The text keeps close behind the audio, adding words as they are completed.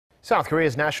South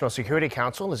Korea's National Security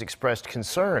Council has expressed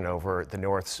concern over the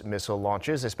North's missile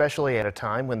launches, especially at a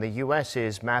time when the U.S.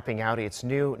 is mapping out its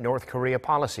new North Korea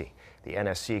policy. The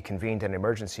NSC convened an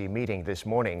emergency meeting this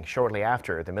morning shortly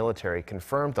after the military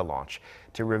confirmed the launch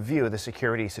to review the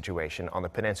security situation on the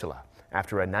peninsula.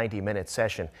 After a 90-minute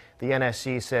session, the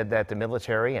NSC said that the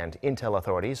military and intel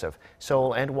authorities of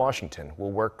Seoul and Washington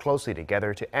will work closely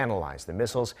together to analyze the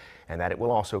missiles and that it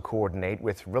will also coordinate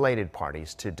with related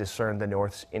parties to discern the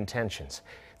North's intentions.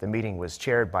 The meeting was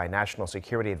chaired by National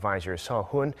Security Advisor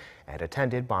Hoon and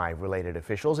attended by related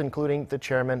officials, including the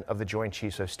chairman of the Joint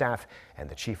Chiefs of Staff and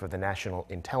the chief of the National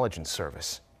Intelligence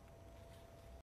Service.